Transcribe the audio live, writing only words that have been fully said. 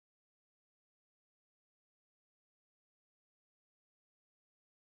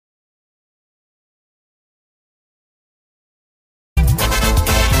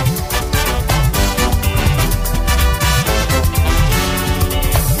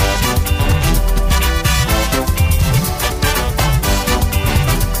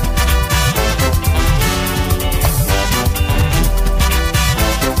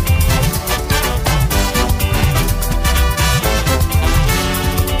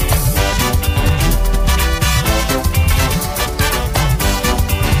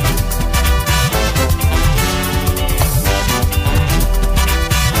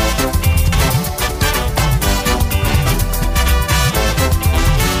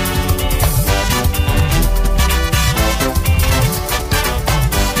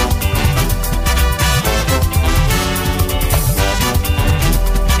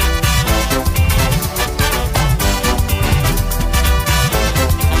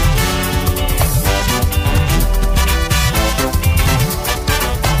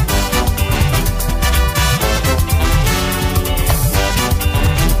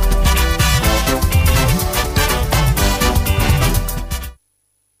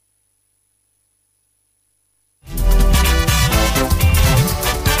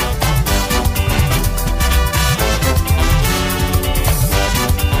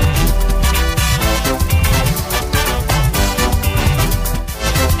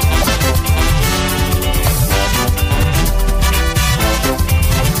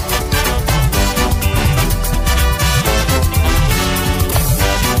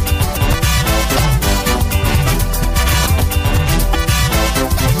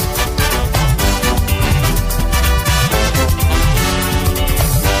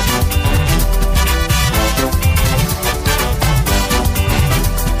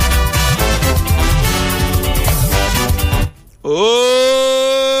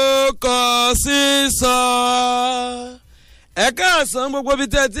sísọ ẹ káàsán gbogbo bíi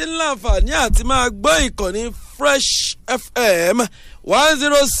tẹ́ ti ń láǹfààní àti máa gbọ́ ìkànnì Fresh FM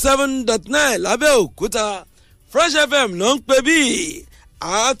 107.9 lábẹ́òkúta. Fresh FM náà ń pè bí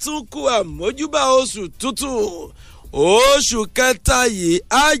àtúnkù àmójúbà oṣù tuntun oṣù kẹta yìí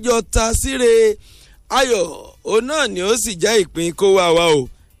àjọta síre ayọ̀ òun náà ni ó sì jẹ́ ìpín kó wá wa o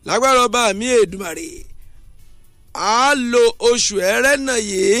lágbára ọba mi Èdùmàrè a lo oṣù ẹrẹ́nà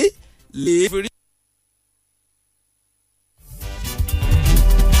yìí lè fi rí.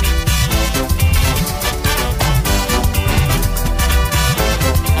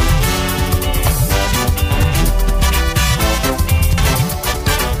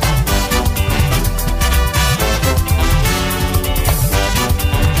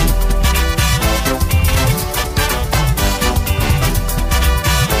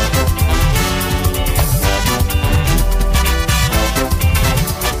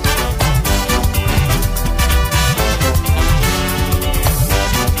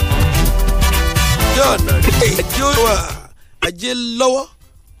 ajé lọ́wọ́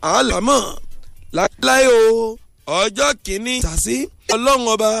àlámọ̀ láíláí o ọjọ́ kìíní tàṣí ọlọ́run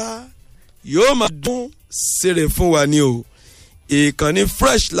ọba yóò máa dún sèrè fún wa ni o. ìkànnì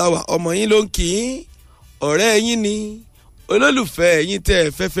Fresh láwà ọmọ yín ló ń kí yín ọ̀rẹ́ yín ni olólùfẹ́ yín tẹ́ ẹ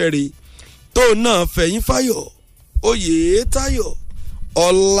fẹ́fẹ́ rè tó náà fẹ̀yìn fáyọ̀ Oyètáyọ̀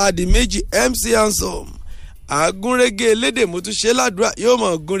Ọládìméjì MC Handsome àgúnrégé elédè mo tún ṣe ládùúrà yóò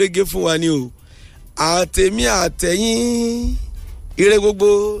máa gúnrégé fún wa ni o. àtẹ̀mí àtẹ̀yìn ire gbogbo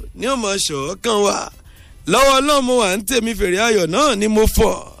ní ọmọ ṣọ̀ọ́kàn wa lọ́wọ́ náà mo wà ń tèmi fèrè ayọ̀ náà ni mo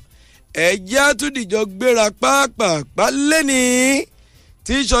fọ̀ ẹ̀jẹ̀ àtúndìjọ gbéra pàápàá lẹ́ni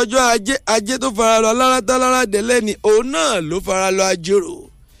tí ìṣọjọ́ ajé tó fara lọ alára dẹ́lẹ́ni òun náà ló fara lọ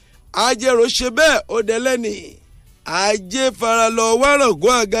ajérò ṣe bẹ́ẹ̀ ó dẹ́lẹ́ni ajé fara lọ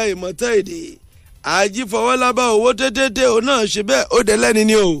wárọ̀gọ́ àga ìmọ̀tá èdè ajé fọwọ́lábà owó tètè òun náà ṣe bẹ́ẹ̀ ó dẹ́lẹ́ni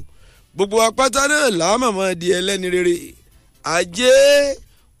ni o. gbogbo apáta náà làámọ̀mọ́ di ẹlẹ́ni rere ajé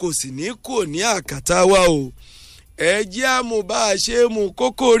kò sì ní kò ní àkàtà wa o. ẹjẹ́ àmú bá a ṣe mú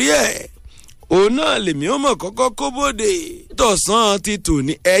kókó rí ẹ̀ òun náà lèmi ó mọ̀ kọ́kọ́ kó bóde. tọ̀sán ti tò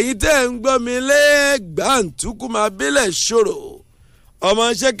ní ẹ̀yin tẹ́ ń gbọ́ mi lẹ́gbàǹtúkú máa bílẹ̀ ṣòro ọmọ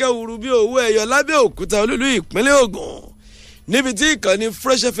ṣẹ́kẹ́ wuru bí owó ẹ̀yọ lábẹ́ òkúta olúlu ìpínlẹ̀ Ògùn níbi tí ìkànnì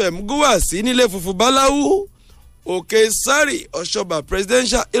Fresh FM gúnwà sí nílé funfun báláwú òkè sáré ọ̀ṣọ́bà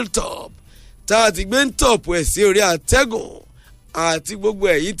presidential hilltop tá a ti gbé ń tọ̀pù ẹ̀ sí orí àtẹ́gùn àti gbogbo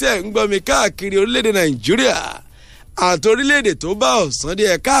ẹ̀yin tẹ́ ń gbọ́ mi káàkiri orílẹ̀-èdè Nàìjíríà àti orílẹ̀-èdè tó bá ọ̀sán dé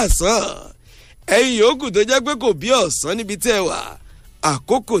ẹ̀ka àsán ẹ̀yin yòókù tó jẹ́ pé kò bí ọ̀sán níbi tẹ́ wà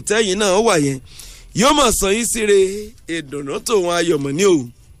àkókò tẹ́yìn náà wà yẹn yóò mọ̀ sàn yín síre ìdùnnú tòun ayọ̀mọ̀ ní o.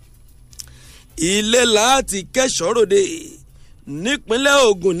 ilé láti kẹ́sọ̀rọ̀dé nípínlẹ̀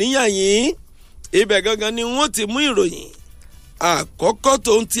Ògùn níyàyín ibẹ̀ gangan ni wọ́n ti mú ìròyìn àkọ́kọ́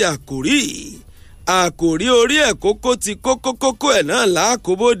tó ń ti àkòrí orí ẹ̀ kókó ti kókó ẹ̀ náà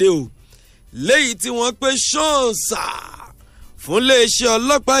láàkóbóde o léyìí tí wọ́n pé ṣọ́ọ̀ṣà fún iléeṣẹ́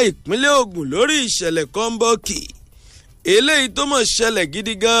ọlọ́pàá ìpínlẹ̀ Ògùn lórí ìṣẹ̀lẹ̀ kọ́ńbọ́ọ̀kì eléyìí tó mọ̀ ṣẹlẹ̀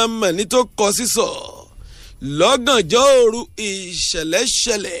gidi gan mọ̀ ní tó kọ sísọ lọ́gànjọ́ òru ìṣẹ̀lẹ̀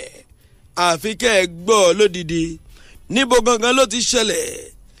ṣẹlẹ̀ àfi kẹ́ ẹ gbọ́ lódìdí níbo gangan ló ti ṣẹlẹ̀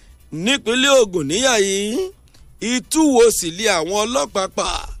nípínlẹ̀ Ògùn níyàyí ìtúwò sì lé àwọn ọlọ́pàá pa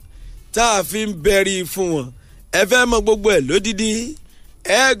tá a fi ń bẹ̀rí fún wọn ẹ fẹ́ mọ gbogbo ẹ̀ lódìdí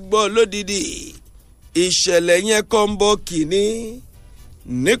ẹ gbọ́ lódìdí ìṣẹ̀lẹ̀ yẹn kọ́ńbọ́ọ̀kì ní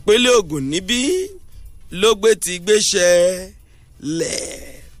nípínlẹ̀ Ògùn níbí ló gbé ti gbéṣẹ́ lẹ̀.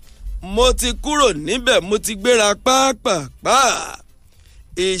 mo ti kúrò níbẹ̀ mo ti gbéra pàápàá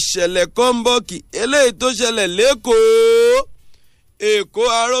ìṣẹ̀lẹ̀ kọ́ńbọ́ọ̀kì eléyìí tó ṣẹlẹ̀ lẹ́kọ̀ọ́ Èkó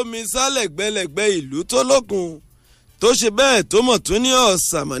arómisá lẹ́gbẹ̀lẹ́gbẹ̀ ìlú tó lókun tó ṣe bẹ́ẹ̀ tó mọ̀ tún ní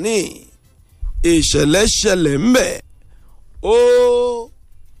ọ̀sàmọ́nì ìṣẹ̀lẹ̀ ṣẹlẹ̀ ńbẹ̀ ó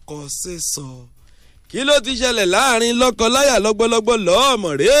kò ṣe sọ kí ló ti ṣẹlẹ̀ láàrin lọ́kọ-láyà lọ́gbọ́lọ́gbọ́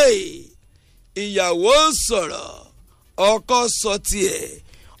lọ́ọ̀mọ̀rẹ́ ìyàwó sọ̀rọ̀ ọkọ sọ tiẹ̀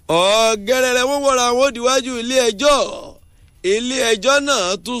ọ̀gẹ́rẹ́rẹ́ wọ́n wọ́ra wọn díwájú ilé ẹjọ́ náà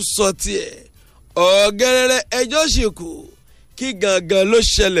tún sọ tiẹ̀ ọ̀gẹ́rẹ́rẹ́ ẹjọ́ ṣìkù kí gangan ló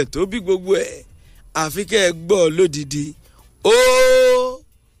ṣẹlẹ̀ tó bí gbogbo ẹ̀ àfi kẹ́ ẹ gbọ́ lódìdí ó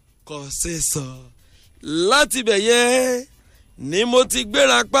kò ṣe sọ. láti bẹ̀ yẹn ni mo ti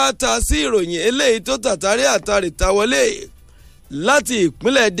gbéra pátá sí ìròyìn eléyìí tó tàtàrí àtàrìtà wọlé láti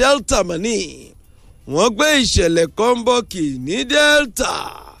ìpínlẹ̀ Delta mọ́ni wọ́n gbé ìṣẹ̀lẹ̀ kọ́ńbọ́ọ̀kì ní Delta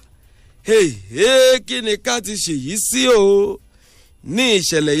kí ni ká ti ṣèyí sí o ní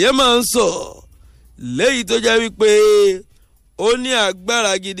ìṣẹ̀lẹ̀ yẹn máa ń sọ léyìí tó jẹ́ wípé ó ní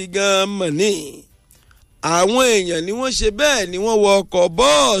agbára gidi gan mọ̀ ní àwọn èèyàn ni wọ́n ṣe bẹ́ẹ̀ ni wọ́n wọ ọkọ̀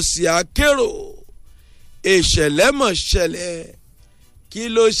bọ́ọ̀sì akérò ìṣẹ̀lẹ̀ mọ̀ ṣẹlẹ̀ kí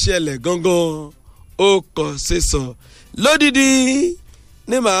ló ṣẹlẹ̀ gangan ó kọ̀ sísọ lódìdí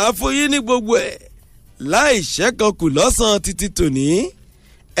ni màá fún yín ní gbogbo ẹ̀ láì ṣẹ́kankù lọ́sàn-án títí tòní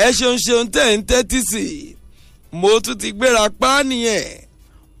ẹ ṣeun tẹ̀ ń tẹ́tí sí i mo tún ti gbéra pa nìyẹn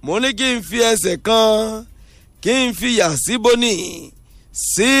mo ní kí n fi ẹsẹ̀ kan kí n fi yà síbónì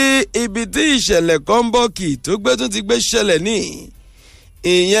sí ibi tí ìṣẹ̀lẹ̀ kan ń bọ̀ kì tó gbé tún ti gbé ṣẹlẹ̀ ní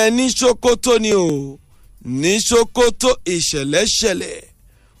ìyẹn ní Sókótó ni o ní Sókótó ìṣẹ̀lẹ̀ ṣẹlẹ̀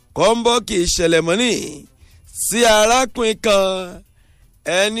kọ́ńbọ́ọ̀kì ìṣẹ̀lẹ̀ mọ́nì sí arákùnrin kan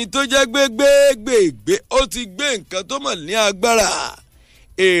ẹni tó jẹ́ gbégbégbègbè ó ti gbé nǹkan tó mọ̀ ní agbára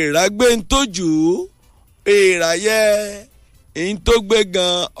èèrà gbé ń tójú èèrà yẹ ń tó gbé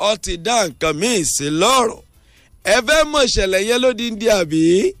gan ọ ti dá nǹkan míì sí lọ́rùn ẹ fẹ́ mọ̀ ìṣẹ̀lẹ̀ yẹn lódìdí àbí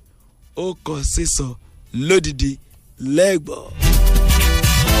ó kọ sísọ lódìdí lẹ́gbọ̀ọ́.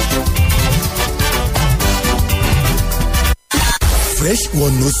 Fresh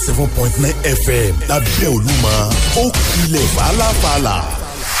 107.9 FM lábẹ́ Olúmọ ó kilẹ̀ fàlàfàlà.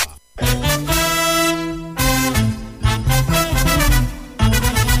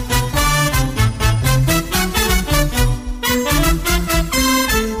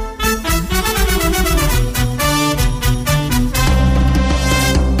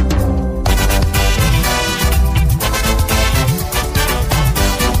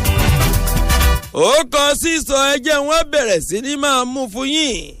 ó kọ sísọ ẹjẹ wọn bẹ̀rẹ̀ sí ní máa mú fún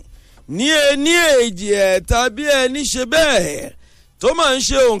yín ní ení èjì ẹ̀ta bí ẹni ṣe bẹ́ẹ̀ tó máa ń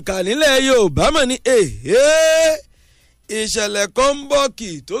ṣe òǹkà nílẹ̀ Yorùbá mọ̀ ní ìṣẹ̀lẹ̀ kan ń bọ̀ kì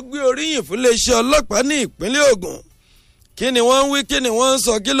tó gbé oríyìn fún iléeṣẹ́ ọlọ́pàá ní ìpínlẹ̀ Ògùn kí ni wọ́n ń wí kí ni wọ́n ń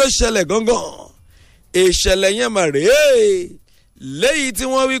sọ kí ló ṣẹlẹ̀ gangan ìṣẹ̀lẹ̀ yẹn mà rèé léyìí tí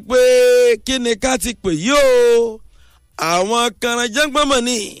wọ́n wí pé kí ni ká ti pè yí o àwọn kànáńjẹ́gbọ́n mọ̀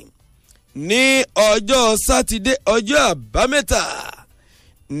ní ọjọ́ sátidé ọjọ́ àbámẹ́ta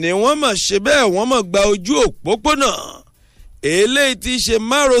ni wọ́n mọ̀ ṣe bẹ́ẹ̀ wọ́n mọ̀ gba ojú òpópónà eléyìí tí í ṣe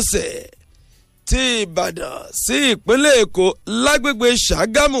márosẹ̀ ti Ìbàdàn sí ìpínlẹ̀ Èkó lágbègbè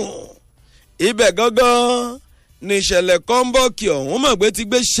Ṣàgámù ibẹ̀ gangan ní ìṣẹ̀lẹ̀ kọ́ńbọ́ọ̀kì ọ̀hún mọ̀ gbé ti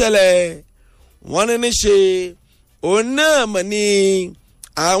gbé ṣẹlẹ̀ wọ́n ní níṣe òun náà mọ̀ ní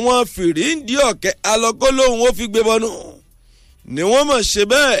àwọn fìríǹdì ọ̀kẹ́ alọ́kọ́lóhùn ó fi gbé bọ́nù ni wọ́n mọ̀ ṣe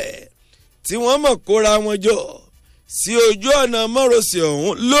bẹ́ẹ̀ tí wọ́n mọ̀ kóra wọn jọ sí ojú ọ̀nà márosẹ̀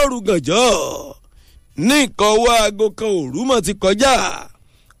ọ̀hún lóru gànjọ́ ní nǹkan owó aago kan òru mọ̀ ti kọjá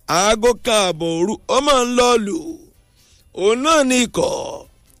aago kan ààbọ̀ òru ó máa ń lọ lù òun náà ní ikọ̀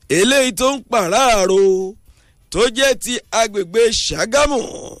eléyìí tó ń pàráàrò tó jẹ́ ti agbègbè Ṣàgámù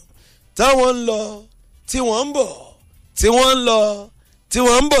táwọn ń lọ tí wọ́n ń bọ̀ tí wọ́n ń lọ tí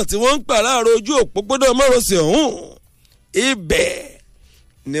wọ́n ń bọ̀ tí wọ́n ń pàráàrò ojú òpópónà márosẹ̀ ọ̀hún ibẹ̀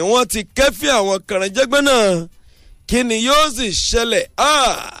ni wọ́n ti kẹ́fí àwọn kànáńjẹ́gbẹ́ náà kí ni yóò sì ṣẹlẹ̀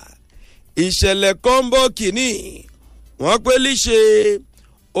ìṣẹ̀lẹ̀ kọ́ńbọ́ọ̀kì ni wọ́n pé líṣe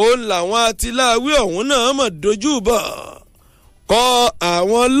òun làwọn atiláwí ọ̀hún náà mọ̀ dojú bọ̀ kọ́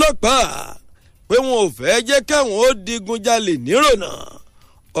àwọn ọlọ́pàá pé wọn ò fẹ́ jẹ́ káwọn ó digunjalè nírònà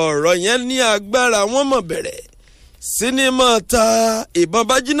ọ̀rọ̀ yẹn ní agbára wọn mọ̀ bẹ̀rẹ̀ sinimá ta ìbọn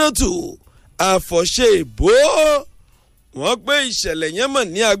bájínátù àfọ̀ṣe ìbò wọ́n pé ìṣẹ̀lẹ̀ yẹn mọ̀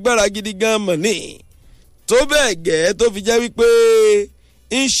ní agbára gidi gan mọ̀ ní tó bẹ́ẹ̀ gẹ́ tó fi jẹ́ wípé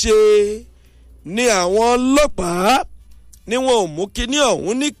ń ṣe ni àwọn ọlọ́pàá ni wọn ò mú kíní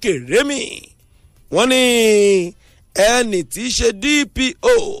ọ̀hún ní kèrémì wọ́n ní ẹni tí í ṣe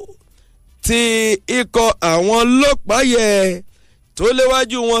DPO ti ikọ̀ àwọn ọlọ́pàá yẹ tó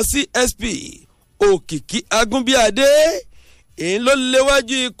léwájú wọn CSP Òkìkí Agúnbíadé èyí ló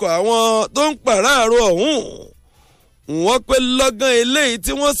léwájú ikọ̀ àwọn tó ń pàráàrò ọ̀hún wọ́n pé lọ́gán eléyìí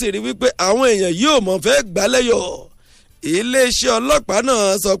tí wọ́n sì rí wípé àwọn èèyàn yóò mọ̀ fẹ́ gbálẹ́yọ̀ iléeṣẹ́ ọlọ́pàá náà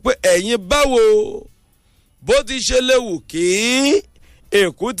sọ pé ẹ̀yin báwo bó ti ṣe léwu kí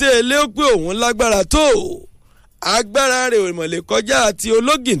èkúté eléèpé òun lágbára tó agbára rẹ̀ ìmọ̀lẹ̀ kọjá àti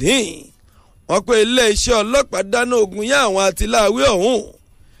ológìní wọ́n pé iléeṣẹ́ ọlọ́pàá dáná ogun yá àwọn atiláwí ọ̀hún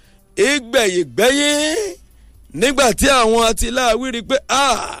ìgbẹ̀yìngbẹ́yìn nígbà tí àwọn atiláwí rí pé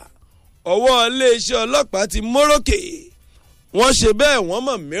ọwọ́ iléeṣẹ́ ọlọ́pàá ti mórókè wọ́n ṣe bẹ́ẹ̀ wọ́n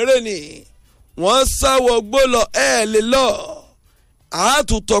mọ̀ mérè ni wọ́n sáwọ́ gbó lọ lè lọ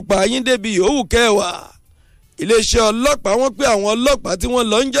àátútọ̀pá yín débi yòówù kẹwàá iléeṣẹ́ ọlọ́pàá wọ́n pé àwọn ọlọ́pàá tí wọ́n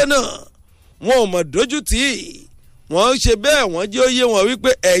lọ ń jẹ́ náà wọn ò mọ̀ dójú tì í wọ́n ṣe bẹ́ẹ̀ wọ́n jẹ́ òye wọn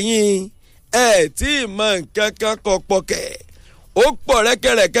wípé ẹ̀yin tí ì mọ nǹkan kan kọ pọ̀kẹ́ ó pọ̀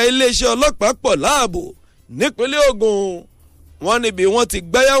rẹ́kẹrẹ́kẹ́ iléeṣẹ́ ọlọ́pàá pọ̀ láàbò nípínlẹ̀ Ògùn wọ́n níbi wọ́n ti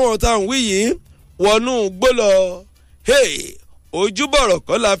gbáyàwó táwọn wí yìí wọnú gbólọ ojúbọ̀rọ̀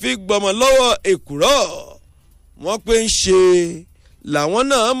kọ́ la fi gbọmọ lọ́wọ́ èkùrọ́ wọ́n pé ń ṣe làwọn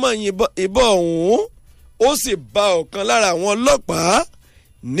náà mọ̀ ìbọn ọ̀hún ó sì ba ọ̀kan lára àwọn ọlọ́pàá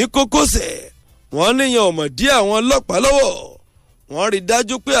ní kókósẹ̀ wọ́n níyàn ọ̀mọ̀ dí àwọn ọlọ́pàá lọ́wọ́ wọ́n rí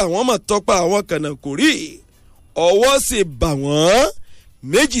dájú pé àwọn mọ̀ tọpa àwọn kànáńkòrí ọwọ́ sì bà wọ́n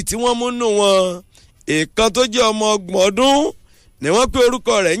méjì tí wọ́n mú nù wọn ìkan tó jẹ́ ọmọ 30 ọdún ni wọ́n pé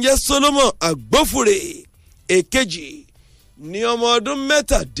orúkọ rẹ̀ ń jẹ́ Solomon Agbófure èkejì ní ọmọ ọdún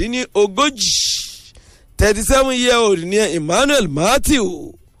 37 37 year old ní Emmanuel Matthew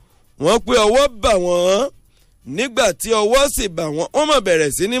wọ́n pé ọwọ́ bà wọ́n nígbà tí ọwọ́ sì bà wọ́n wọ́n mọ̀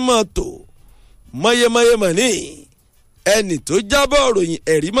bẹ̀rẹ̀ sí ní mọ́tò mọ́yẹ́mọ́yẹ́mọ́ ní ẹni tó jábọ̀ ròyìn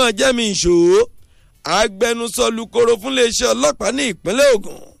ẹ̀rí máa jẹ́ mi ìṣòro agbẹnusọ lukoro fún iléeṣẹ́ ọlọ́pàá ní ìpínlẹ̀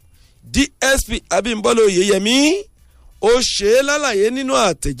Ògùn DSP Abímbọ́lá Oyèyẹmí ó ṣe é lálàyé nínú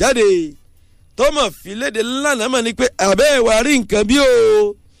àtẹ̀jáde tọ́mọ̀ fi léde lánàá mọ̀ ní pé àbẹ́ ìwà rí nǹkan bí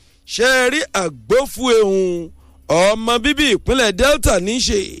o ṣe rí Agbófúehun ọmọ bíbí ìpínlẹ̀ Delta ní í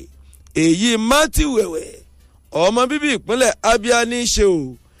ṣe èyí Matthew wẹ̀wẹ̀ ọmọ bíbí ìpínlẹ̀ Abia ní í ṣe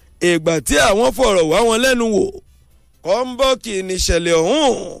o ìgbà tí àwọn fọ̀rọ̀ wá wọn lẹ́nu wò kọ́ńbọ́ọ̀kì níṣẹ̀lẹ̀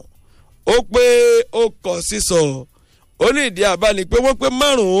ọ̀hún ó pé ó kọ̀ sísọ ó ní ìdí àbá ni pé wọ́n pé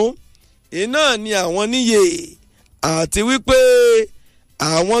 5 iná ni àwọn níye àti wípé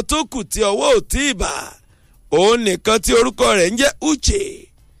àwọn tó kù tí ọwọ́ ò tí ì bà òun nìkan tí orúkọ rẹ̀ ń jẹ́ Uche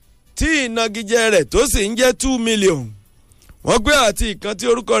tí ìnagijẹ rẹ̀ tó sì ń jẹ́ 2 million wọ́n pé àti ìkan tí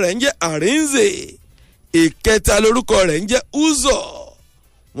orúkọ rẹ̀ ń jẹ́ Arinze ìkẹta lórúkọ rẹ̀ ń jẹ́ Uzo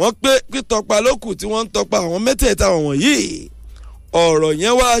wọ́n pé pítọpa lókù tí wọ́n ń tọpa àwọn mẹ́tẹ̀ẹ̀ta wọ̀nyí ọ̀rọ̀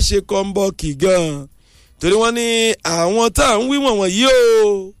yẹn wá ṣe kọ́ńbọ́ọ̀kì gan-an torí wọ́n ní àwọn tá à ń wí wọ̀nyí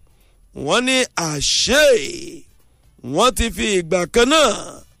o wọ́n ní àṣẹ wọ́n ti fi ìgbà kan náà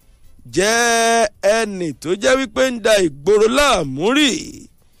jẹ́ ẹni tó jẹ́ wípé ń da ìgboro láàmú rí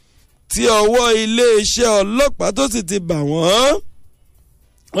tí ọwọ́ iléeṣẹ́ ọlọ́pàá tó sì ti bà wọ́n.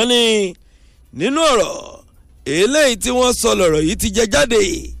 wọ́n ní nínú ọ̀rọ̀ eléyìí tí wọ́n sọ lọ̀rọ̀ yìí ti jẹ jáde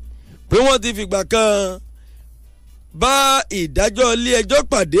pé wọ́n ti fìgbà kan bá ìdájọ́ ilé ẹjọ́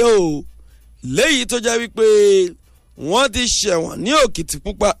pàdé o léyìí tó jẹ́ wípé wọ́n ti ṣẹ̀wọ̀n ní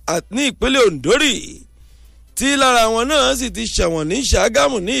Òkìtìpupa ní ìpínlẹ̀ Oǹdó rí tí lára wọn náà sì ti ṣẹ̀wọ̀n ní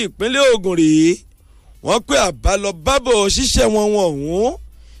Ṣàgámù ní ìpínlẹ̀ Ògùn rí wọ́n pé àbálọbábọ̀ ṣíṣẹ́ wọn ọ̀hún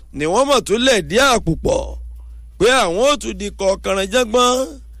ni wọ́n mọ̀ tó lẹ̀ dí àpòpọ̀ pé àwọn ò tún di kọ̀ọ̀kanranjẹ́gbọ́n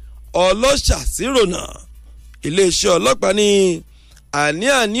ọlọ́ṣà sírònà iléeṣẹ́ ọlọ́pàá ní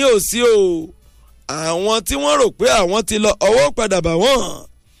àní ò sí o àwọn tí wọ́n rò pé àwọn ti lọ ọwọ́ padà bà wọ́n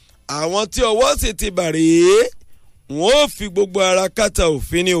àwọn tí ọwọ́ sì ti bà rèé wọ́n ò fi gbogbo ara kàtà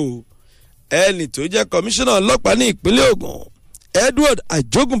òfin ni o ẹni tó jẹ́ kọmíṣánná ọlọ́pàá ní ìpínlẹ̀ Ògùn Edward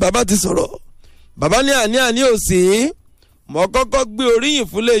Ajogun bàbá ti sọ̀rọ̀ bàbá ní àní ò sí mo kọ́kọ́ gbé oríyìn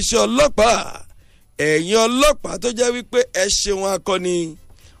fún iléeṣẹ́ ọlọ́pàá ẹ̀yin ọlọ́pàá tó jẹ́ wípé ẹ ṣeun akọni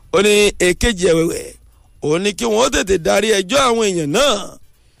ó ní èkejì ẹ̀wẹ̀wẹ̀ ó ní kí wọ́n tètè darí ẹjọ́ àwọn èèyàn náà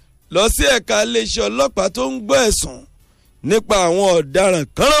lọ sí ẹ̀ka iléeṣẹ́ ọlọ́pàá tó ń gbọ́ ẹ̀sùn nípa àwọn ọ̀daràn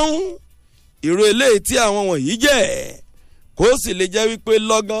kánrán irú eléyìí tí àwọn wọ̀nyí jẹ́ kó sì lè jẹ́ wípé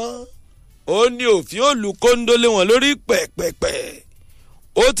lọ́gán ó ní òfin olùkóńdólé wọn lórí pẹ̀pẹ̀pẹ̀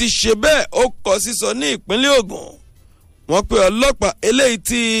ó ti ṣe bẹ́ẹ̀ ó kọ sísọ ní ìpínlẹ̀ Ògùn wọ́n pe ọlọ́pàá eléyìí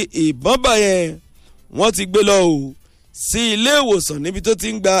tí ìbọn bá yẹn wọ́n ti gbé lọ o sí ilé ìwòsàn níbi tó ti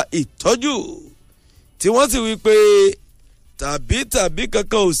ń gba ìtọ́jú tí wọ́n sì wí pé tàbí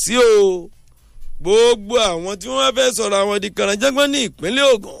kankan ò sí o gbogbo àwọn tí wọ́n fẹ́ sọ̀rọ̀ àwọn di kànáńjẹ́gbọ́n ní ìpínlẹ̀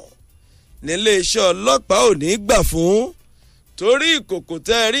Ògùn nílé iṣẹ́ ọlọ́pàá ò ní gbà fún torí ìkòkò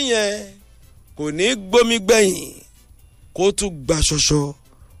tẹ́ ẹ rí yẹn kò ní gbómi gbẹ̀yìn kó tún gbà ṣọṣọ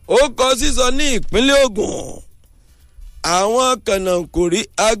ó kọ sísọ ní ìpínlẹ̀ Ògùn àwọn kànáńkòrí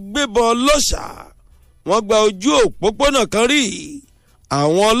agbébọn ọlọ́ṣà wọ́n gba ojú òpópónà kan rí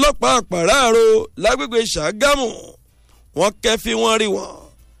àwọn ọlọ́pàá àpàráàrò lágbègbè Ṣàgámù wọ́n kẹ́fí wọ́n rí wọn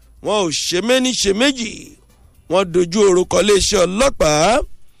ò ṣe méní ṣe méjì wọ́n dojú orúkọ iléeṣẹ́ ọlọ́pàá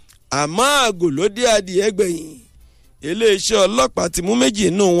àmọ́ àgò ló dé adìẹ gbẹ̀yìn iléeṣẹ́ ọlọ́pàá ti mú méjì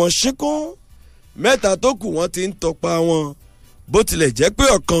nínú wọn ṣínkún 3 tó kù wọ́n ti ń tọpa wọn bó tilẹ̀ jẹ́ pé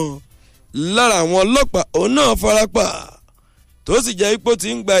ọ̀kan lára àwọn ọlọ́pàá òun náà farapa tó sì jẹ́ ipò tí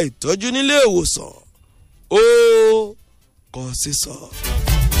ń gba ìtọ́jú nílé ìwòsàn ó kọ sísọ.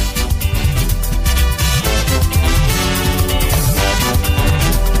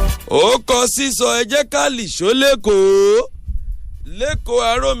 ó kọ sísọ ẹ jẹ́ ká lìṣó lẹ́kọ̀ọ́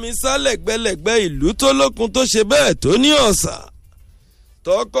arómisá lẹ́gbẹ̀lẹ́gbẹ̀ ìlú tó lókun tó ṣe bẹ́ẹ̀ tó ní ọ̀sà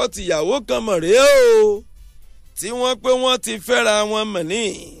tọkọ tìyàwó kan mọ̀ rèé o tí wọ́n pé wọ́n ti fẹ́ra wọn mọ̀ ní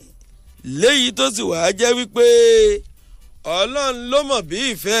léyìí tó sì wàá jẹ́ wípé ọlọ́run ló mọ̀ bí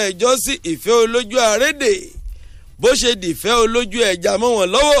ìfẹ́ ẹjọ́ sí ìfẹ́ olójú àrédè bó ṣe dìfẹ́ olójú ẹja mọ́ wọn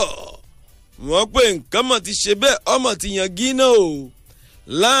lọ́wọ́ wọ́n pé nǹkan mọ̀ ti ṣe bẹ́ẹ̀ ọmọ ti yan gíná o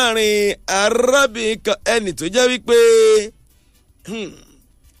láàrin arábìnrin kan ẹni tó jẹ́ wípé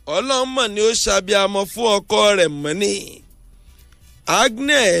ọlọ́run mọ̀ ni ó ṣàbíamọ fún ọkọ rẹ̀ mọ́ ni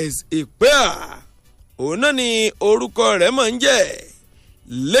Agnes Ìpẹ́à òun náà ni orúkọ rẹ̀ mọ̀ ń jẹ́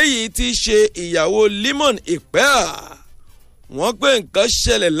léyìí tí í ṣe ìyàwó Limon Ìpẹ́à wọ́n pé nǹkan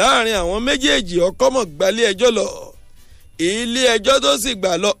ṣẹlẹ̀ láàrin àwọn méjèèjì ọkọ mọ̀ gbalé ẹjọ́ lọ ilé ẹjọ́ tó sì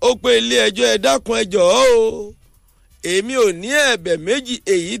gbà lọ ó pé ilé ẹjọ́ ẹ dákun ẹ jọ̀ọ́ o èmi ò ní ẹ̀bẹ̀ méjì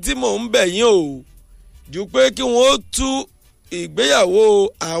èyí tí mò ń bẹ̀ yín o ju pé kí wọ́n tú ìgbéyàwó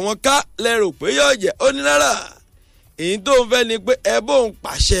àwọn ká lẹ́rù pé yóò jẹ́ ó ní rárá èyí tó ń fẹ́ ni pé ẹ bóun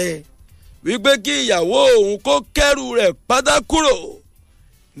pàṣẹ wípé kí ìyàwó òun kó kẹ́rù rẹ̀ pátá kúrò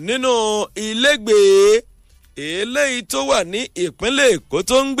nínú ilégbèé eléyìí tó wà ní ìpínlẹ̀ Èkó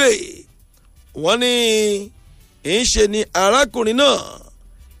tó ń gbé wọ́n ní ń ṣe ni arákùnrin náà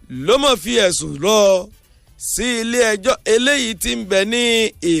ló mọ̀ fi ẹ̀sùn lọ sí ilé ẹjọ́ eléyìí tí ń bẹ ní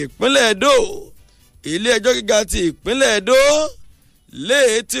ìpínlẹ̀ Èdó ilé ẹjọ́ gíga ti ìpínlẹ̀ Èdó léè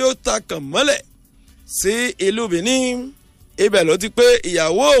tí ó ta kàn mọ́lẹ̀ sí ìlú Benin ibẹ̀ ló ti pé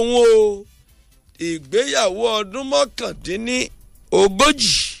ìyàwó òun o ìgbéyàwó ọdún 39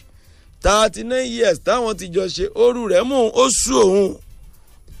 39 years táwọn ti jọ ṣe òru rẹ̀ mú ó sú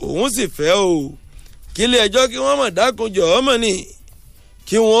òun sì fẹ́ o kílé ẹjọ́ kí wọ́n mọ̀ dákunjọ ọmọ ni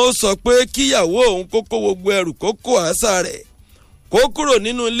kí wọ́n sọ pé kíyàwó òun kó kó gbogbo ẹrù kó kó àṣà rẹ̀ kó kúrò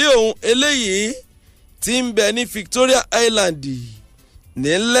nínú ilé òun eléyìí tí ń bẹ ní Victoria Island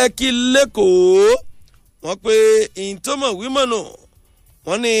ní Lẹ́kì lẹ́kọ̀ọ́ wọ́n pé ìntọ́mọ̀ wímọ̀nù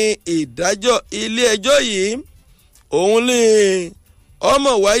wọ́n ní ìdájọ́ ilé ẹjọ́ yìí òun ní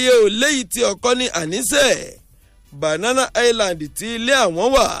ọmọ wáyé ò léyìí tí ọkọ ní àníṣe Banana Island tí ilé àwọn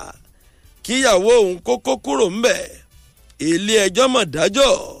wà kíyàwó òun kókó kúrò ńbẹ̀ ilé ẹjọ́ mọ̀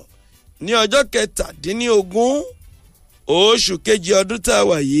dájọ́ ní ọjọ́ 17 oṣù kejì ọdún tá a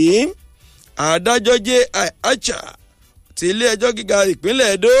wà yìí adájọ́ J.I. Acha ti ilé ẹjọ́ gíga ìpínlẹ̀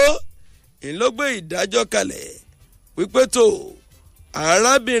Èdó ló gbé ìdájọ́ kalẹ̀ wípé tó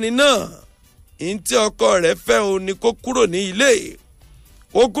arábìnrin náà ń tí ọkọ rẹ̀ fẹ́ òun ni kó kúrò ní ilé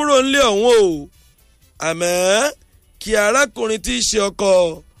kó kúrò nílé ọ̀hún o àmọ́ kí arákùnrin tí í ṣe ọkọ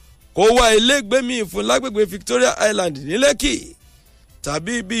kó wá ilégbé míì fún lágbègbè Victoria Island ní Lẹ́kì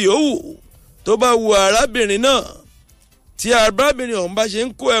tàbí ibi yòówù tó bá wu arábìnrin náà tí arábìnrin ọ̀hún bá ṣe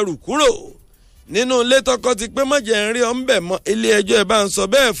ń kó ẹrù kúrò nínú ilé tọkọ ti pé mọ̀jẹ̀ ń rí ọ̀nbẹ̀ mọ́ ilé ẹjọ́ ẹ̀ bá ń sọ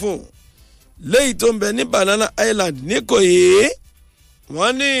bẹ́ẹ̀ fún léyìí tó ń bẹ ní Banana Island níkòyí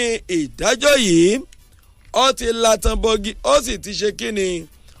wọ́n ní ìdájọ́ yìí ó ti latan bọ́gí ó sì ti ṣe kíni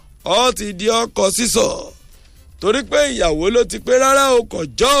ó ti di ọkọ sísọ torí pé ìyàwó ló ti pé rárá o kò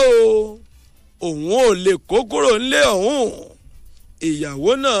jọ́ o òun ò lè kó kúrò nílé ọ̀hún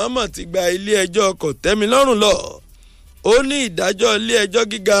ìyàwó náà mọ̀ ti gba ilé ẹjọ́ kòtẹ́milọ́rùn lọ ó ní ìdájọ́ ilé ẹjọ́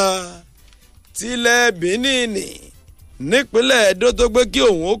gíga tilẹ̀ Bíníìnì nípínlẹ̀ Èdó tó gbé kí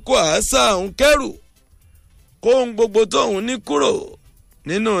òun ó kó àásà òun kẹ́rù kóhun gbogbo tóun ní kúrò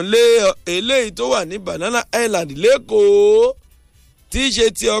nínú ilé eléyìí tó wà ní Banana Island lẹ́kọ̀ọ́ tí í ṣe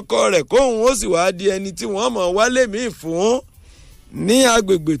ti ọkọ rẹ̀ kóhun ó sì wá di ẹni tí wọ́n mọ̀ wálé míì fún ní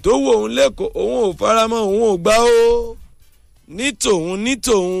agbègbè tó wù òun lẹ́kọ̀ọ́ òun ò faramọ́ òun ò gbà ó ní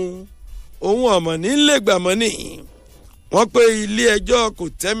tòun òun ọ̀mọ̀ ní lè gbàmọ́ ni wọ́n pé ilé ẹjọ́ kò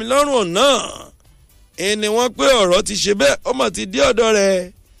tẹ́mi lọ́rùn náà ẹni wọ́n pé ọ̀rọ̀ ti ṣe bẹ́ẹ̀ ọmọ ti dé ọ̀dọ̀ rẹ̀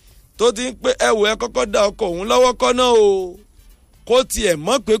tó ti ń pé ẹ̀wọ̀ ẹ kọ́kọ́ da ọkọ òun lọ́wọ́ kọ́ náà o kó tiẹ̀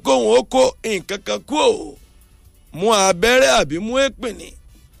mọ̀ pé kóun ó kó nǹkan kan kú o mú abẹ́rẹ́ àbí mú èpìnì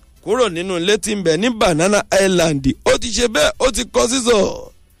kúrò nínú ilé tí ń bẹ ní Banana Island ó ti ṣe bẹ́ẹ̀ ó ti kọ sísọ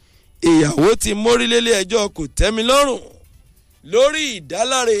ìyàwó ti mórílélé ẹjọ́ kò tẹ́mi lọ́rùn lórí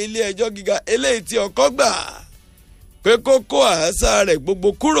ìdáláre ilé ẹjọ́ gíga eléyìí tí ọkọ gbà pé kó kó àásà rẹ̀ gbogbo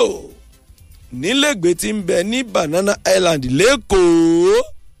kúrò nílẹ̀gbẹ́ tí ń bẹ ní Banana Island lẹ́kọ̀ọ́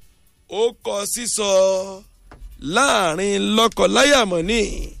ó kọ sísọ láàrin lọ́kọláyàmọ́ ní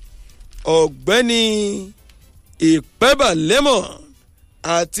ọ̀gbẹ́ni Ìpẹ́bà Lemon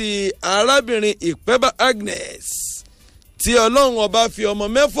àti arábìnrin Ìpẹ́bà Agnes tí ọlọ́run ọba fi ọmọ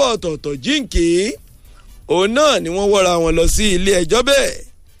 4 ọ̀tọ̀ọ̀tọ̀ jíǹkì òun náà ni wọ́n wọ́ra wọn lọ sí ilé ẹjọ́ bẹ́ẹ̀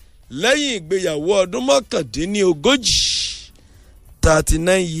lẹ́yìn ìgbéyàwó ọdún 39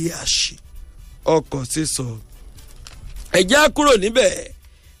 39 years ọkọ̀ sísọ ẹ̀já kúrò níbẹ̀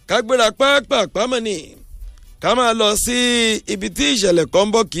kágbéra pápá mọ́ ni ká máa lọ sí ibi tí ìṣẹ̀lẹ̀ kan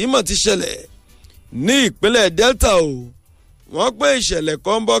bọ́ kì í mọ̀ ti ṣẹlẹ̀ ní ìpínlẹ̀ Delta o wọ́n pé ìṣẹ̀lẹ̀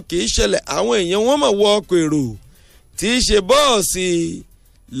kan ń bọ̀ kì í ṣẹlẹ̀ àwọn èèyàn wọ́n mọ̀ wọ ọkọ̀ èrò tí í ṣe bọ́ọ̀sì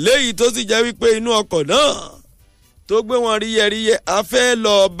léyìí tó sì jẹ́ wípé inú ọkọ̀ náà tó gbé wọn ríyẹríyẹ afẹ́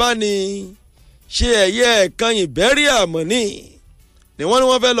lọ bá ní ṣe ẹ̀yẹ ẹ̀kanyìn bẹ́rí àmọ́ ni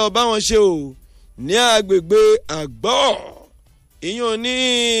wọ́n fẹ́ lọ bá wọn ṣe o ní agbègbè àgbọ̀ ìyún ní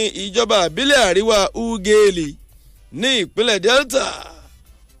ìjọba àbílẹ̀ àríwá Ugeli ní ìpínlẹ̀ Delta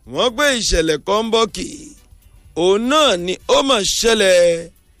wọ́n gbé ìṣẹ̀lẹ̀ kan ń bọ̀ kì òun náà ni ó mọ̀ ṣẹlẹ̀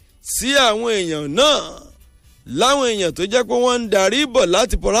sí àwọn èèyàn náà láwọn èèyàn tó jẹ́ pé wọ́n ń darí bọ̀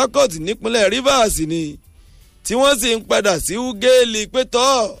láti Port Harcourt nípínlẹ̀ Rivers ni tí wọ́n sì ń padà sí Ugeli pé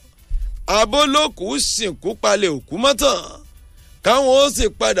tọ́ abólókù sìnkú palẹ̀ òkú mọ́tàn káwọn ó sì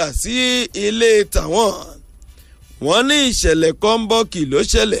padà sí ilé tàwọn wọ́n ní ìṣẹ̀lẹ̀ kan ń bọ̀ kì ló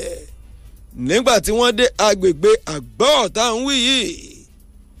ṣẹlẹ̀ nígbà tí wọ́n dé agbègbè àgbọ̀ táwọn wí yìí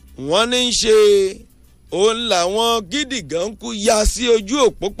wọ́n ní í ṣe òun làwọn gídìgàn kú ya sí ojú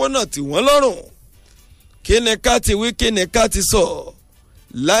òpópónà tí wọ́n lọ́rùn kí ni ká ti wí kí ni ká ti sọ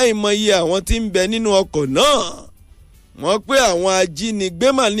láì mọyì àwọn tí ń bẹ nínú ọkọ̀ náà wọ́n pé àwọn ajínigbé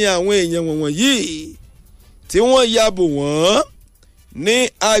mà ní àwọn èèyàn wọ̀nyí tí wọ́n ya bò wọ́n ní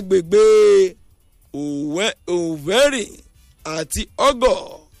agbègbè Òwẹ́rì àti Ọgọ̀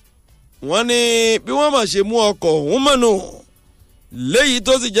wọ́n ní bí wọ́n mà ṣe mú ọkọ̀ ọ̀hún mọ́nù léyìí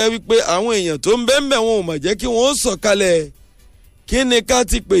tó sì jẹ́ wípé àwọn èèyàn tó ń bẹ́ẹ̀ wọn ò mà jẹ́ kí wọ́n sọ̀kalẹ̀ kí ni ká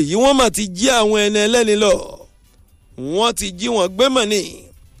ti pè yí wọ́n mà ti jí àwọn ẹni ẹlẹ́ni lọ wọ́n ti jí wọn gbé mọ̀ ni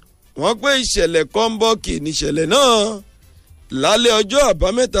wọ́n pé ìṣẹ̀lẹ̀ kan ń bọ̀ kì níṣẹ̀lẹ̀ náà lálẹ́ ọjọ́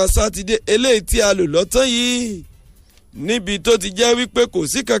àbámẹ́ta sátidé eléyìí tí a lò lọ́tán yìí níbi tó ti jẹ́ wípé kò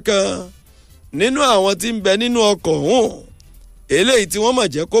sí kankan nínú àwọn tí ń bẹ nínú ọkọ̀ ọ̀hún eléyìí tí wọ́n mà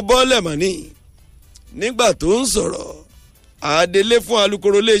jẹ́ kó bọ́ọ̀lẹ̀ mọ̀ ni nígbà tó ń sọ̀rọ̀ adelé fún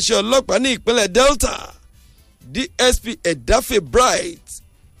alukoro iléeṣẹ́ ọlọ́pàá ní ìpínlẹ̀ Delta DSP Edafe Bright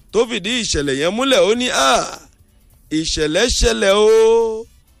tó fìdí ìṣẹ̀lẹ̀ yẹn múlẹ̀ ó ní ìṣẹ̀lẹ̀ ṣẹlẹ̀ o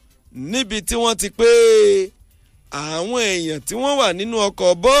níbi tí wọ́n ti pé àwọn èèyàn tí wọ́n wà nínú ọkọ̀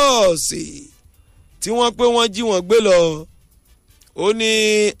bọ́ọ̀sì tí wọ́n pé wọ́n jí wọn gbé lọ ó ní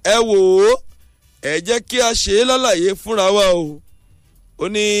ẹ wò ó ẹ jẹ́ kí a ṣe é lálàyé fúnra wa o ó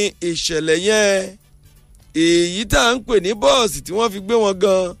ní ìṣẹ̀lẹ̀ yẹn èyí tá à ń pè ní bọ́ọ̀sì tí wọ́n fi gbé wọn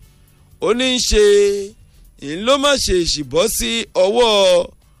gan ó ní í ṣe ló má ṣe ìṣìbọ́ sí ọwọ́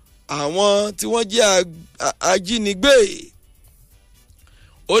àwọn tí wọ́n jẹ́ ajínigbé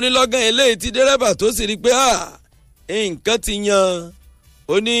ó ní lọ́gán eléyìí tí dẹ́rẹ́bà tó sì rí pé nǹkan ti yan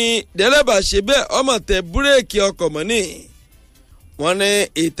ó ní dẹ́rẹ́bà ṣe bẹ́ẹ̀ ọmọ tẹ búrẹ́ẹ̀kì ọkọ̀ mọ́ ni wọ́n ní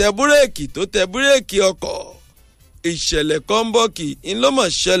ìtẹ búrẹ́ẹ̀kì tó tẹ búrẹ́ẹ̀kì ọkọ̀ ìṣẹ̀lẹ̀ kan ń bọ̀ kì í ló mọ̀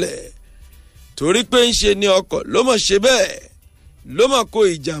ṣẹlẹ̀ torí pé ń ṣe ni ọkọ̀ ló mọ̀ ṣe bẹ́ẹ̀ ló mọ̀ kó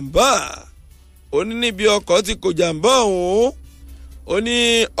ìjàmbá ó ní níbi ọkọ̀ ti kó jàmbá ọ̀hún ó ní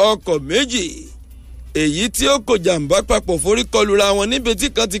ọkọ̀ méjì èyí tí ó kó jàmbá papọ̀ forí kọlura wọn níbi tí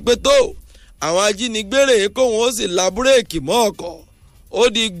kan ti pé tó àwọn ajínigbé rèé kó wọn ó sì la búrẹ́ẹ̀kì mọ́ ọkọ̀ ó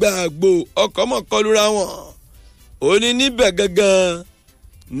di gbàgbó ọkọ̀ mọ̀ kọlura wọn ó ní níbẹ̀ gangan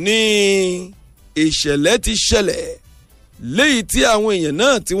ní ìṣẹ̀lẹ̀ ti ṣẹlẹ̀ léyìí tí àwọn èèyàn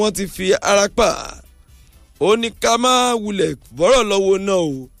náà tí wọ́n ti fi ara pa ó ní ká má wulẹ̀ bọ́rọ̀ lọ́wọ́ náà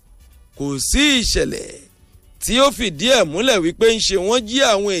o kò sí ìṣẹ̀lẹ̀ tí ó fìdí ẹ̀ múlẹ̀ wípé ń ṣe wọ́n jí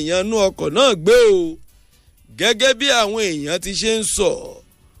àwọn èèyàn nú ọkọ̀ náà gbé o gẹ́gẹ́ bí àwọn èèyàn ti ṣe ń sọ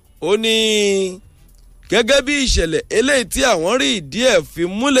ó ní gẹ́gẹ́ bí ìṣẹ̀lẹ̀ eléyìí tí àwọn rí ìdí ẹ̀ fi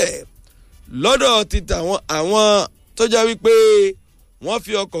múlẹ̀ lọ́dọ̀ ti tàwọn àwọn tó jẹ́ wípé wọ́n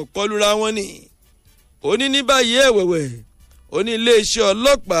fi ọkọ̀ kọlura wọn ni ó ní ní báyìí ẹ̀wẹ̀wẹ̀ ó ní iléeṣẹ́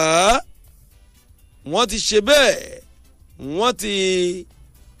ọlọ́pàá wọ́n ti ṣe bẹ́ẹ̀ wọ́n ti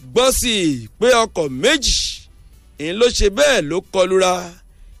gbọ́ sí i pé ọkọ̀ méjì ń ló ṣe bẹ́ẹ̀ ló kọlura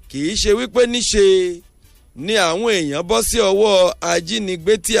kì í ṣe wípé níṣe ni àwọn èèyàn bọ́ sí ọwọ́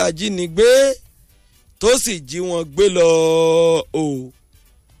ajínigbé tí ajínigbé tó sì jí wọn gbé lọ o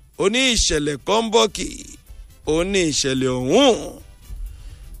ó ní ìṣẹ̀lẹ̀ kan ń bọ̀ kì ó ní ìṣẹ̀lẹ̀ ọ̀hún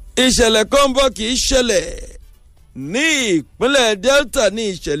ìṣẹ̀lẹ̀ kan ń bọ̀ kì í ṣẹlẹ̀ ní ìpínlẹ̀ Delta ní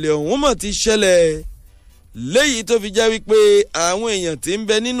ìṣẹ̀lẹ̀ ọ̀hún mọ̀ ti ṣẹlẹ̀ léyìí tó fi jẹ́ wípé àwọn èèyàn tí ń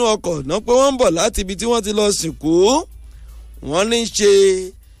bẹ nínú ọkọ̀ náà pé wọ́n ń bọ̀ láti ibi tí wọ́n ti lọ sìnkú wọ́n ní ṣe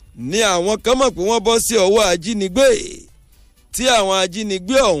ní àwọn kan mọ̀ pé wọ́n bọ́ sí ọwọ́ ajínigbé tí àwọn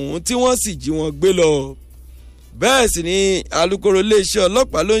ajínigbé ọ̀hún tí wọ́n sì jí wọn gbé lọ bẹ́ẹ̀ sì ni alukoro iléeṣẹ́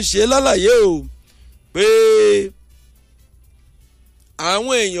ọlọ́pàá ló ń ṣe lálàyé o pé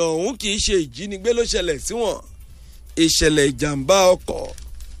àwọn èèyàn ọ̀hún kì í ṣe ìjínigbé ló ṣẹlẹ̀ sí wọn ìṣẹ̀lẹ̀ ìjàmbá ọkọ̀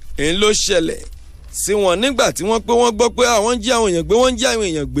ń ló ṣẹlẹ̀ sí wọn nígbà tí wọ́n pé wọ́n gbọ́ pé àwọn jí àwọn èèyàn gbé wọ́n jí àwọn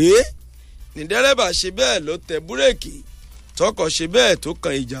èèyàn gbé ní dẹ́rẹ́bà ṣe bẹ́ẹ̀ ló tẹ búrẹ́kì tọkọ̀ ṣe bẹ́ẹ̀ tó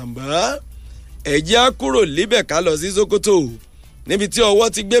kan ìjàmbá. ẹ̀jẹ̀ á kúrò líbẹ̀ ká lọ sí Sokoto níbi tí ọwọ́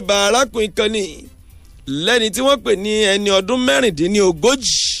ti gbé ba arákùnrin kan ní lẹ́ni tí wọ́n pè ní ẹni ọdún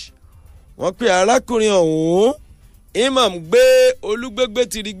 36. wọ́n pe arákùnrin ọ̀hún imam gbé olúgbégbé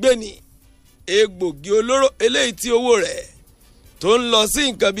tiri gbé ní egbògi olóró eléyìí tí owó rẹ̀ tó ń lọ sí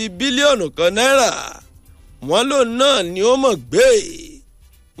nǹkan bíi bílíọ̀nù kan náírà. wọ́n lòun náà ni ó mọ̀ gbé.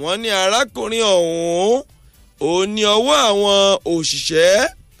 wọ́n ní arákùnrin ọ̀hún òun ní ọwọ́ àwọn òṣìṣẹ́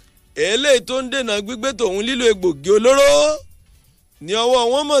eléyìí tó ń dènà gbígbé tòun lílo egbògi olóró ní ọwọ́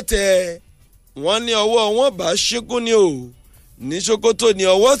wọn mọ̀ tẹ́. wọ́n ní ọwọ́ wọn bá ṣíkún ni o ní Sokoto ní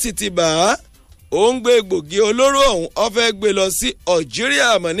ọwọ́ sì ti bà á. ó ń gbé egbògi olóró ọ̀hún ó fẹ́ gbé lọ sí Algeria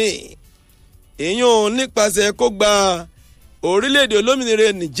mọ́ni. ìyún nípasẹ̀ kó gba orílẹ̀-èdè olómìnira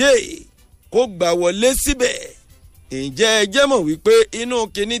Niger kó gbà wọlé síbẹ̀. ǹjẹ́ ẹ jẹ́ mọ̀ wípé inú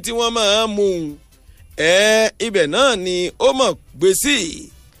kinní tí wọ́n máa ń mú un ibẹ̀ náà ni ó mọ̀ gbé sí.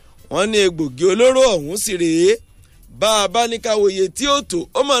 wọ́n ní egbògi olóró ọ̀hún sì rèé bá a bá ní ká wòye tí ó tó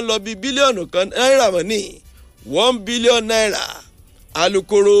ó máa ń lọ bí bílíọ̀nù kan náírà mọ́ ní 1 billion naira.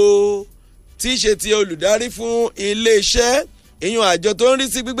 alukoro tí í ṣe ti olùdarí fún iléeṣẹ́ ìyún àjọ tó ń rí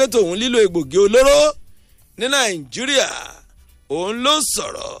sí gbígbé tòun lílo egbògi olóró ní Nàìjíríà òun ló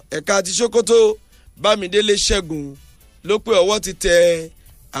sọ̀rọ̀ ẹ̀ka ti Sokoto Bámidélé Ṣẹ́gun ló pé ọwọ́ ti tẹ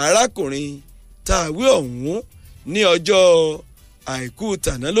arákùnrin tàwí ọ̀hún ní ọjọ́ àìkú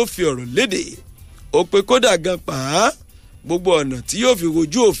tàná ló fi ọ̀rọ̀ léde. ó pé kódà gan pa á gbogbo ọ̀nà tí yóò fi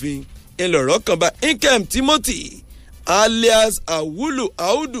wojú òfin ńlọrọ̀ kan bá Nkem Timothy alias Awulu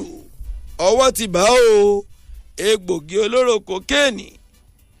Audu ọwọ́ ti bá o. egbògi olóró kokéènì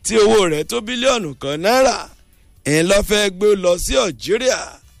tí owó rẹ̀ tó bílíọ̀nù kan náírà ń lọ fẹ́ gbé lọ sí Algeria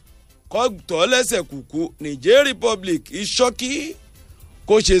kọ́tọ̀ lẹ́sẹ̀ kùkú Niger Republic ìṣọ́kí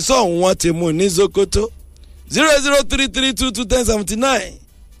kò ṣe sọ̀hún wọn ti mú ní Sokoto 003321079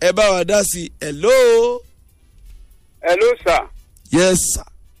 ẹ bá wa dá sí hello. hello sir. yes sir.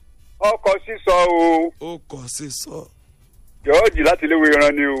 ọkọ̀ sísọ o. ọkọ̀ sísọ. George láti iléèwé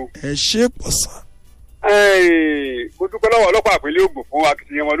ìran ni o. ẹ ṣe pọ̀ sá. mo dúpẹ́ lọ́wọ́ ọlọ́pàá ìpínlẹ̀ Ògùn fún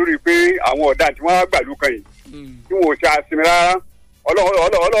akitiyan wọn lórí pé àwọn ọ̀daràn tí wọ́n wá gbàlú kan yìí tí wọn ò ṣe àsinmi rárá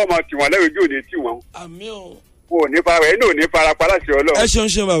ọlọ́wọ́ máa tì wọ́n lẹ́rìí ojú òde tì wọ́n. àmín o. wọn ò ní fara ẹ̀ ní ò ní fara pa láṣẹ Ọlọ́run. ẹ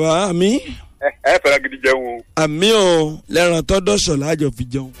ṣeun bàbá àmín. ẹ fẹ́ra gidi jẹun o. àmín o lẹ́ràn tọ́dọ̀ṣọ̀ láàjọ fi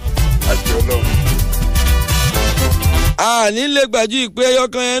jẹun. àṣẹ Ọlọ́run. àní lè gbàjú ìpè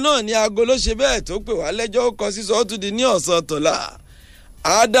ẹyọkan yẹn náà ní aago ló ṣe bẹ́ẹ̀ tó pè wá lẹ́jọ́ ó kọ sísọ ó tún di ní ọ̀sán tọ̀la.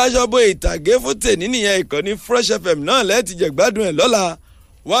 adájọ́bọ ìtàgé fún tèmi nìyẹn ìkànnì Fresh FM náà lẹ́ẹ̀tì jẹ̀gbádùn ẹ̀ lọ́la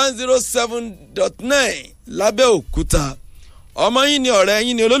 107.9 lábẹ́òkúta. ọmọ yín ni ọ̀rẹ́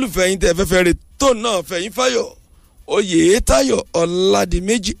yín ni olólùfẹ́ yín tẹ́ fẹ́fẹ́ rè tó náà fẹ̀yìn fáyọ̀ Oyètáyọ̀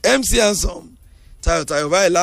Ọládìméjì MC Ansom Táyọ̀ báyìí